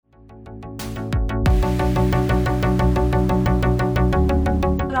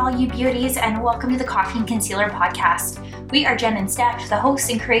you beauties, and welcome to the Coffee and Concealer podcast. We are Jen and Steph, the hosts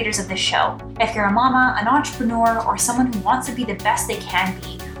and creators of this show. If you're a mama, an entrepreneur, or someone who wants to be the best they can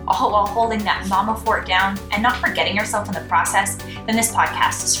be, all while holding that mama fort down and not forgetting yourself in the process, then this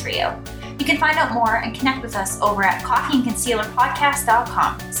podcast is for you. You can find out more and connect with us over at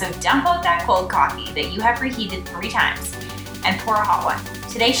coffeeandconcealerpodcast.com. So dump out that cold coffee that you have reheated 3 times and pour a hot one.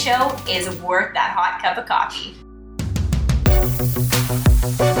 Today's show is worth that hot cup of coffee.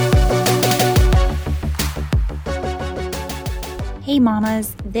 Hey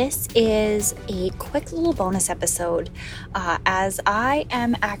mamas, this is a quick little bonus episode as I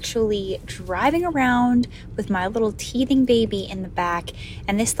am actually driving around with my little teething baby in the back,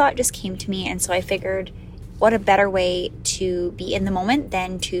 and this thought just came to me, and so I figured what a better way to be in the moment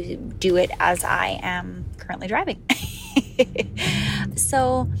than to do it as I am currently driving.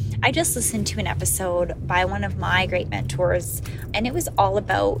 So I just listened to an episode by one of my great mentors, and it was all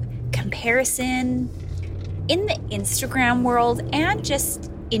about comparison in the Instagram world and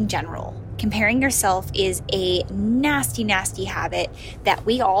just in general. Comparing yourself is a nasty, nasty habit that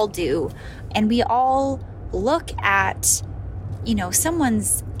we all do. And we all look at,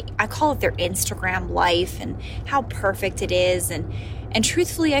 someone's, I call it their Instagram life and how perfect it is. And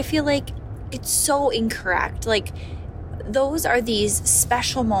truthfully, I feel like it's so incorrect. Like, those are these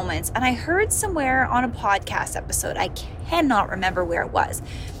special moments. And I heard somewhere on a podcast episode, I cannot remember where it was,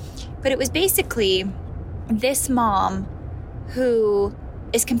 but it was basically this mom who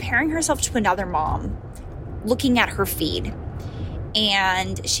is comparing herself to another mom, looking at her feed,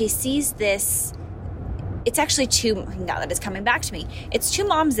 and she sees this. It's actually now that it's coming back to me, it's 2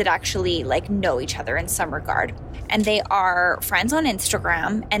 moms that actually know each other in some regard, and they are friends on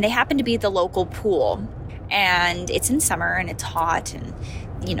Instagram, and they happen to be at the local pool, and it's in summer and it's hot, and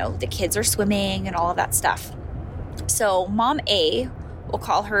the kids are swimming and all of that stuff. So mom A, we'll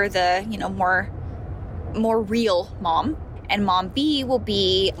call her the more real mom, and mom B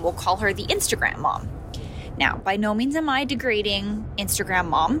we'll call her the Instagram mom. Now, by no means am I degrading Instagram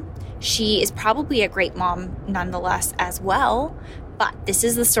mom. She is probably a great mom nonetheless as well, but this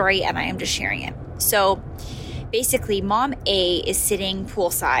is the story and I am just sharing it. So basically, mom A is sitting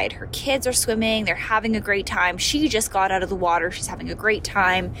poolside. Her kids are swimming. They're having a great time. She just got out of the water. She's having a great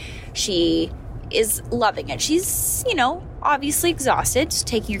time. She is loving it. She's, obviously exhausted.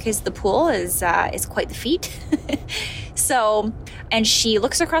 Taking your kids to the pool is quite the feat. So, and she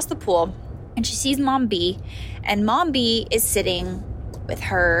looks across the pool and she sees mom B, and mom B is sitting with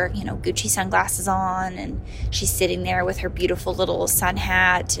her, Gucci sunglasses on, and she's sitting there with her beautiful little sun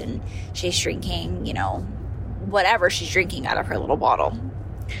hat, and she's drinking, whatever she's drinking out of her little bottle.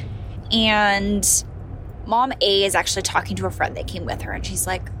 And mom A is actually talking to a friend that came with her, and she's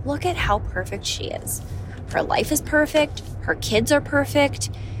like, look at how perfect she is. Her life is perfect. Her kids are perfect.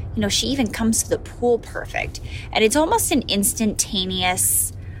 She even comes to the pool perfect. And it's almost an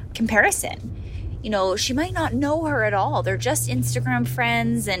instantaneous comparison. She might not know her at all. They're just Instagram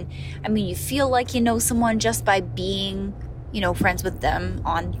friends. And you feel like you know someone just by being, friends with them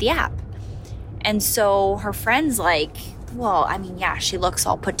on the app. And so her friend's like, well, she looks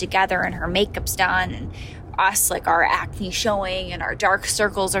all put together and her makeup's done, and us, our acne showing and our dark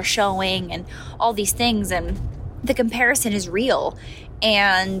circles are showing and all these things, and the comparison is real.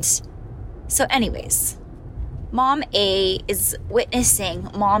 And so anyways, mom A is witnessing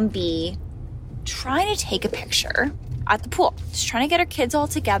mom B trying to take a picture at the pool. She's trying to get her kids all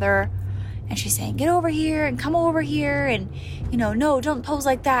together, and she's saying, get over here and come over here, and no, don't pose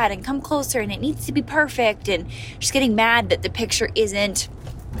like that, and come closer, and it needs to be perfect. And she's getting mad that the picture isn't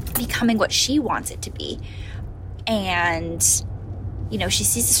becoming what she wants it to be. And she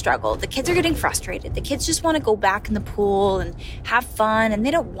sees the struggle. The kids are getting frustrated. The kids just want to go back in the pool and have fun, and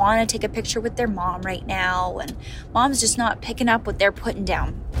they don't want to take a picture with their mom right now, and mom's just not picking up what they're putting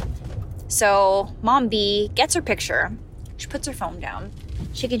down. So mom B gets her picture. She puts her phone down.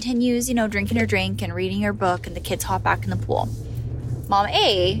 She continues, drinking her drink and reading her book, and the kids hop back in the pool. Mom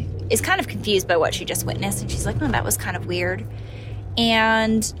A is kind of confused by what she just witnessed, and she's like, oh, that was kind of weird.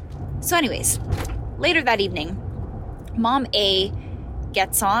 And so anyways, later that evening, mom A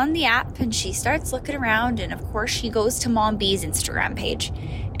gets on the app and she starts looking around, and of course she goes to mom B's Instagram page,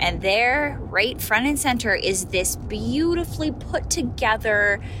 and there, right front and center, is this beautifully put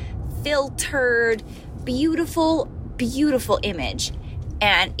together, filtered, beautiful image,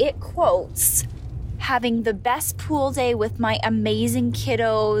 and it quotes, having the best pool day with my amazing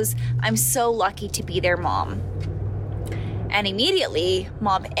kiddos. I'm so lucky to be their mom. And immediately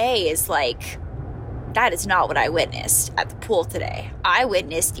mom A is like, that is not what I witnessed at the pool today. I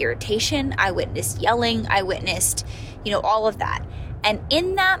witnessed irritation. I witnessed yelling. I witnessed, all of that. And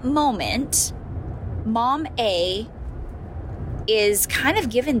in that moment, Mom A is kind of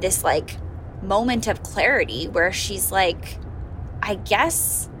given this like moment of clarity where she's like, I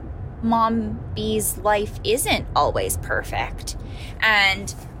guess Mom B's life isn't always perfect.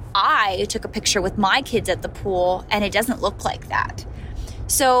 And I took a picture with my kids at the pool and it doesn't look like that.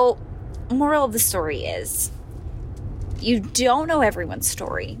 So, moral of the story is, you don't know everyone's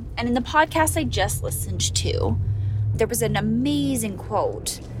story. And in the podcast I just listened to, there was an amazing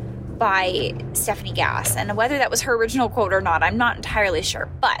quote by Stephanie Gass. And whether that was her original quote or not, I'm not entirely sure.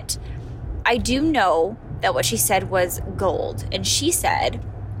 But I do know that what she said was gold. And she said,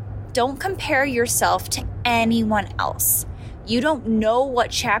 don't compare yourself to anyone else. You don't know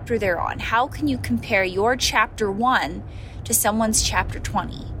what chapter they're on. How can you compare your chapter 1 to someone's chapter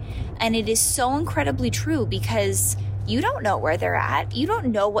 20? And it is so incredibly true, because you don't know where they're at. You don't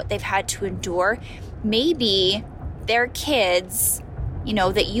know what they've had to endure. Maybe their kids, you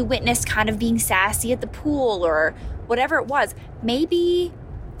know, that you witnessed kind of being sassy at the pool or whatever it was, maybe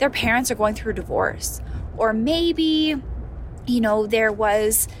their parents are going through a divorce. Or maybe, you know, there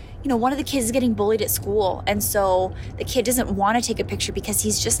was, you know, one of the kids is getting bullied at school, and so the kid doesn't want to take a picture because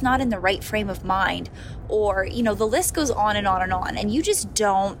he's just not in the right frame of mind. Or, you know, the list goes on and on and on, and you just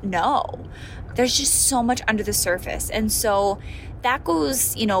don't know. There's just so much under the surface. And so that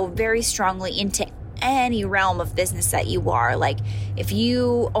goes, you know, very strongly into any realm of business that you are. Like, if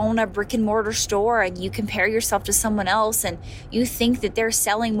you own a brick and mortar store and you compare yourself to someone else and you think that they're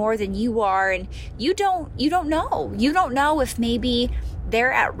selling more than you are, and you don't know if maybe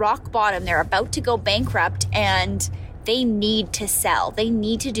they're at rock bottom, they're about to go bankrupt, and they need to sell. They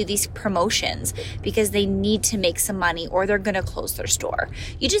need to do these promotions because they need to make some money, or they're going to close their store.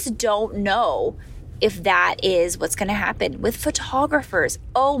 You just don't know if that is what's going to happen with photographers.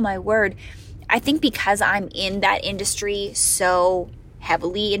 Oh my word. I think because I'm in that industry so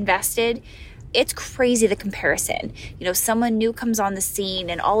heavily invested, it's crazy, the comparison. You know, someone new comes on the scene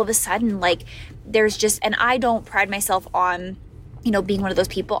and all of a sudden, like, there's just, and I don't pride myself on, you know, being one of those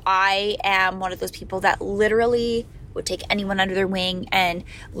people. I am one of those people that literally would take anyone under their wing and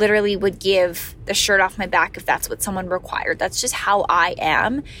literally would give the shirt off my back if that's what someone required. That's just how I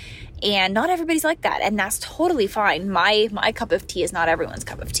am. And not everybody's like that. And that's totally fine. My cup of tea is not everyone's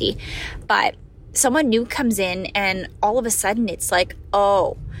cup of tea. But someone new comes in and all of a sudden it's like,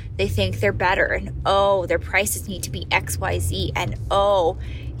 oh, they think they're better. And oh, their prices need to be XYZ. And oh,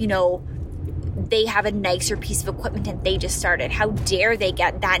 you know, they have a nicer piece of equipment and they just started. How dare they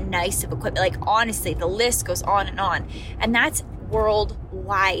get that nice of equipment? Like, honestly, the list goes on. And that's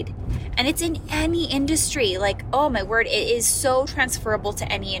worldwide. And it's in any industry. Like, oh my word, it is so transferable to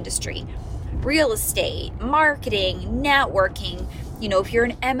any industry. Real estate, marketing, networking. You know, if you're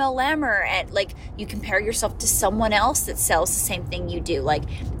an MLMer and like you compare yourself to someone else that sells the same thing you do, like,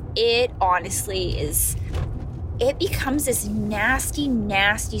 it honestly is, it becomes this nasty,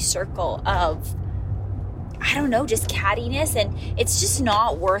 nasty circle of, I don't know, just cattiness, and it's just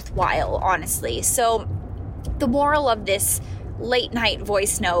not worthwhile, honestly. So the moral of this late night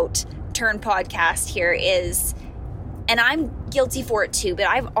voice note turn podcast here is, and I'm guilty for it too, but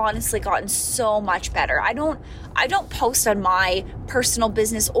I've honestly gotten so much better. I don't post on my personal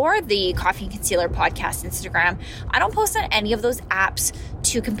business or the Coffee and Concealer podcast Instagram. I don't post on any of those apps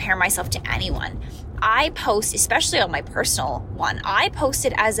to compare myself to anyone. I post, especially on my personal one, I post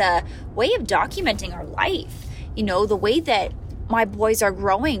it as a way of documenting our life. You know, the way that my boys are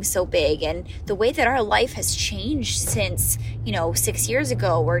growing so big and the way that our life has changed since, you know, 6 years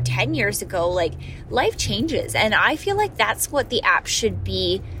ago or 10 years ago. Like, life changes. And I feel like that's what the app should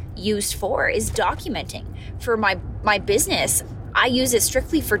be used for, is documenting. For my business, I use it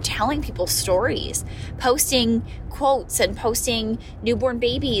strictly for telling people stories, posting quotes and posting newborn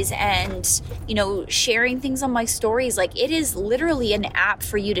babies and, you know, sharing things on my stories. Like, it is literally an app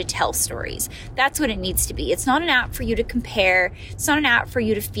for you to tell stories. That's what it needs to be. It's not an app for you to compare. It's not an app for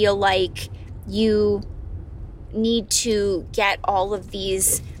you to feel like you need to get all of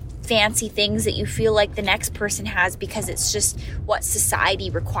these fancy things that you feel like the next person has because it's just what society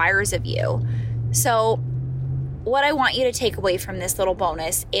requires of you. So what I want you to take away from this little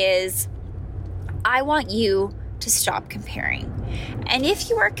bonus is, I want you to stop comparing. And if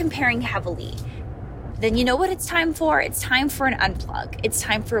you are comparing heavily, then you know what it's time for? It's time for an unplug. It's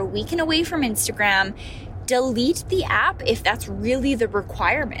time for a weekend away from Instagram. Delete the app if that's really the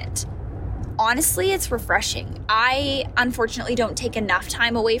requirement. Honestly, it's refreshing. I unfortunately don't take enough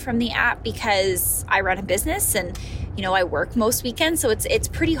time away from the app because I run a business and, you know, I work most weekends, so it's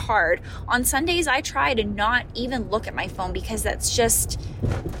pretty hard. On Sundays, I try to not even look at my phone because that's just,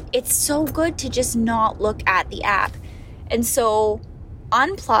 it's so good to just not look at the app. And so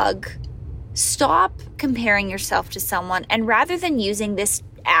unplug, stop comparing yourself to someone, and rather than using this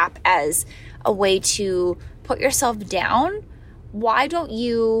app as a way to put yourself down, why don't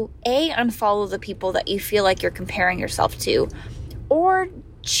you unfollow the people that you feel like you're comparing yourself to, or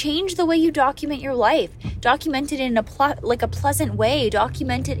change the way you document your life. Document it in a pleasant way.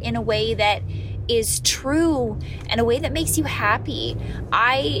 Document it in a way that is true and a way that makes you happy.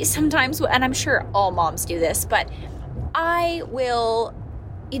 I sometimes, and I'm sure all moms do this, but I will,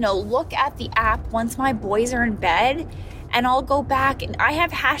 look at the app once my boys are in bed, and I'll go back, and I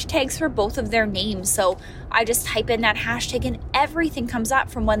have hashtags for both of their names. So I just type in that hashtag and everything comes up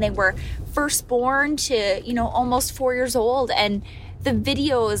from when they were first born to, almost 4 years old, and the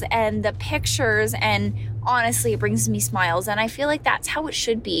videos and the pictures, and honestly, it brings me smiles. And I feel like that's how it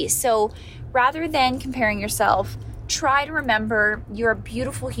should be. So rather than comparing yourself, try to remember you're a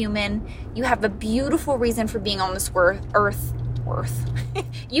beautiful human. You have a beautiful reason for being on this earth.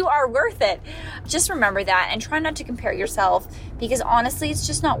 You are worth it. Just remember that and try not to compare yourself, because honestly, it's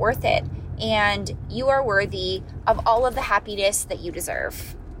just not worth it. And you are worthy of all of the happiness that you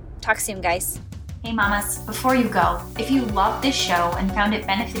deserve. Talk soon, guys. Hey mamas, before you go, if you loved this show and found it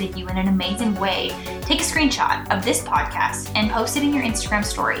benefited you in an amazing way, take a screenshot of this podcast and post it in your Instagram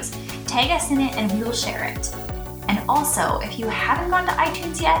stories. Tag us in it and we will share it. And also, if you haven't gone to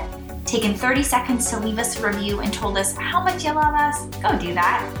iTunes yet, taken 30 seconds to leave us a review and told us how much you love us, go do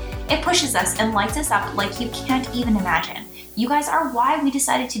that. It pushes us and lights us up like you can't even imagine. You guys are why we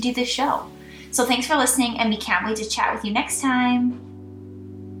decided to do this show. So thanks for listening, and we can't wait to chat with you next time.